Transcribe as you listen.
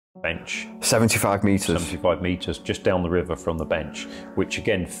bench. 75 metres. 75 metres just down the river from the bench, which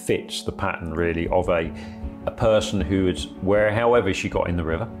again fits the pattern really of a person who is however she got in the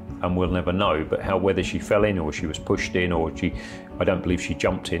river, and we'll never know, but whether she fell in or she was pushed in or I don't believe she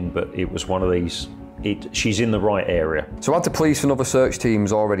jumped in, but it was one of these, she's in the right area. So had the police and other search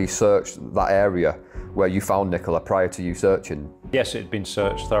teams already searched that area where you found Nicola prior to you searching? Yes, it had been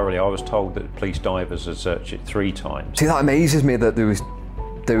searched thoroughly. I was told that police divers had searched it 3 times. See, that amazes me that there was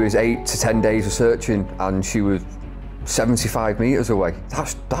 8 to 10 days of searching and she was 75 metres away.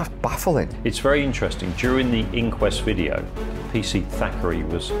 That's baffling. It's very interesting. During the inquest video, PC Thackray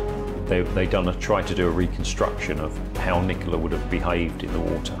tried to do a reconstruction of how Nicola would have behaved in the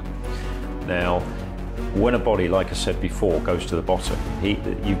water. Now, when a body, like I said before, goes to the bottom,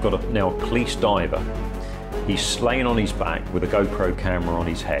 you've got a police diver. He's laying on his back with a GoPro camera on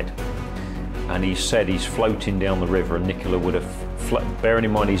his head, and he said he's floating down the river, and Nicola would have, bearing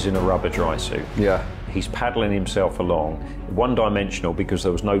in mind he's in a rubber dry suit. Yeah. He's paddling himself along, one-dimensional, because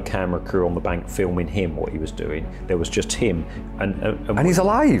there was no camera crew on the bank filming him what he was doing. There was just him, and he's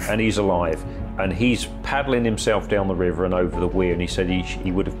alive. And he's alive, and he's paddling himself down the river and over the weir. And he said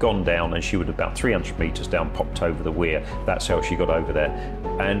he would have gone down, and she would have about 300 metres down, popped over the weir. That's how she got over there.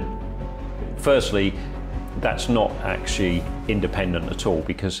 And firstly, that's not actually independent at all,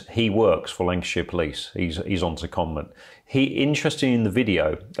 because he works for Lancashire Police. He's on secondment. Interesting in the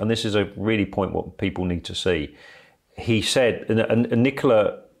video, and this is a really point what people need to see. He said, and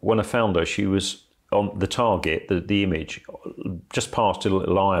Nicola, when I found her, she was on the target, the image, just past a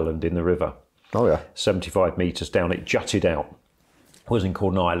little island in the river. Oh yeah. 75 metres down, it jutted out. It wasn't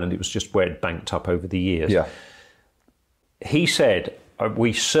called an island, it was just where it banked up over the years. Yeah. He said,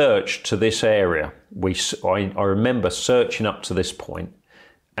 we searched to this area. I remember searching up to this point,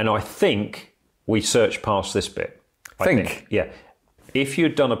 and I think we searched past this bit. I think? Yeah. If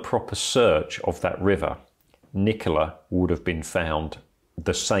you'd done a proper search of that river, Nicola would have been found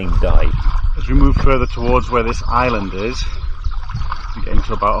the same day. As we move further towards where this island is, we're getting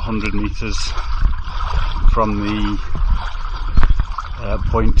to about 100 metres from the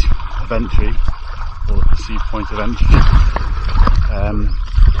point of entry, or the perceived point of entry.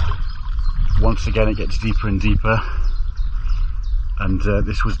 Once again it gets deeper and deeper, and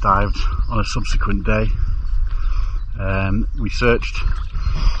this was dived on a subsequent day. We searched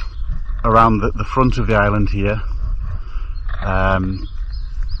around the front of the island here, and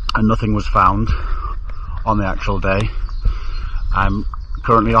nothing was found on the actual day. I'm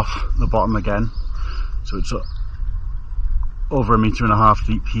currently off the bottom again, so it's over 1.5 meters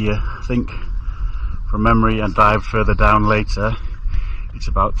deep here, I think, from memory, and dived further down later. It's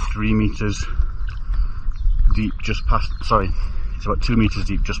about 3 meters deep just past, sorry, it's about 2 meters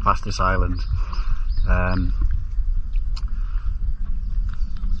deep just past this island.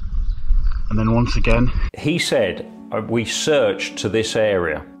 And then once again, he said, we searched to this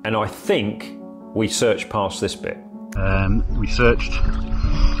area, and I think we searched past this bit. We searched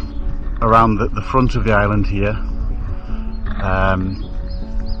around the front of the island here,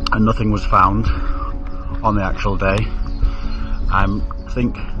 and nothing was found on the actual day. I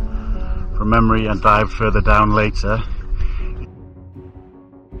think from memory, and dived further down later,